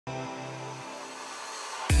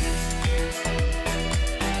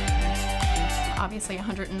Obviously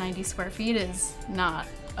 190 square feet is not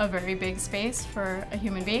a very big space for a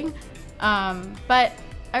human being, but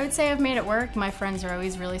I would say I've made it work. My friends are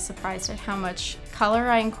always really surprised at how much color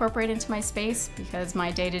I incorporate into my space, because my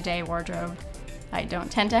day-to-day wardrobe, I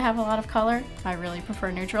don't tend to have a lot of color. I really prefer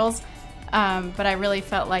neutrals, but I really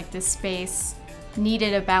felt like this space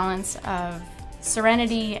needed a balance of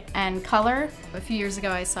serenity and color. A few years ago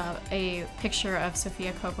I saw a picture of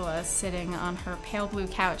Sofia Coppola sitting on her pale blue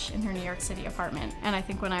couch in her New York City apartment, and I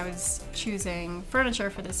think when I was choosing furniture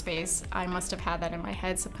for this space I must have had that in my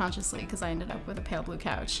head subconsciously, because I ended up with a pale blue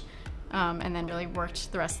couch, and then really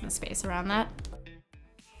worked the rest of the space around that.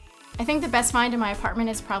 I think the best find in my apartment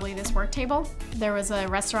is probably this work table. There was a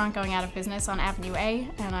restaurant going out of business on Avenue A,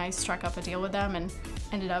 and I struck up a deal with them and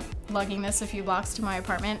ended up lugging this a few blocks to my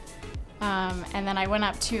apartment. And then I went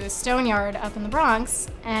up to a stone yard up in the Bronx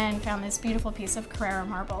and found this beautiful piece of Carrara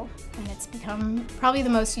marble, and it's become probably the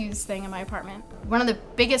most used thing in my apartment. One of the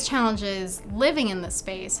biggest challenges living in this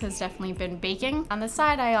space has definitely been baking. On the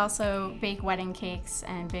side I also bake wedding cakes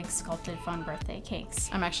and big sculpted fun birthday cakes.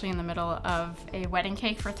 I'm actually in the middle of a wedding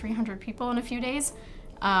cake for 300 people in a few days,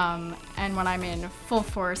 and when I'm in full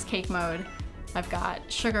force cake mode, I've got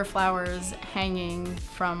sugar flowers hanging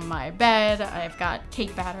from my bed, I've got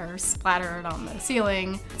cake batter splattered on the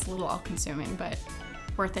ceiling. It's a little all-consuming, but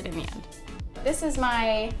worth it in the end. This is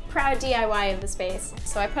my proud DIY of the space.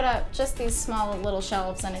 So I put up just these small little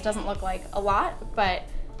shelves, and it doesn't look like a lot, but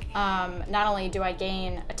not only do I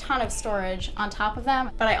gain a ton of storage on top of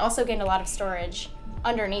them, but I also gained a lot of storage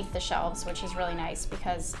underneath the shelves, which is really nice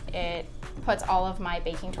because it puts all of my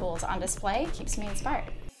baking tools on display, keeps me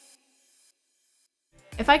inspired.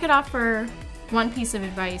 If I could offer one piece of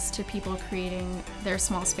advice to people creating their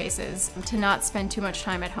small spaces, to not spend too much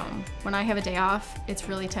time at home. When I have a day off, it's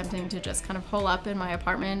really tempting to just kind of hole up in my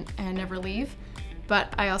apartment and never leave.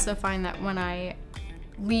 But I also find that when I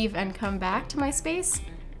leave and come back to my space,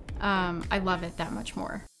 I love it that much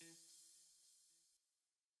more.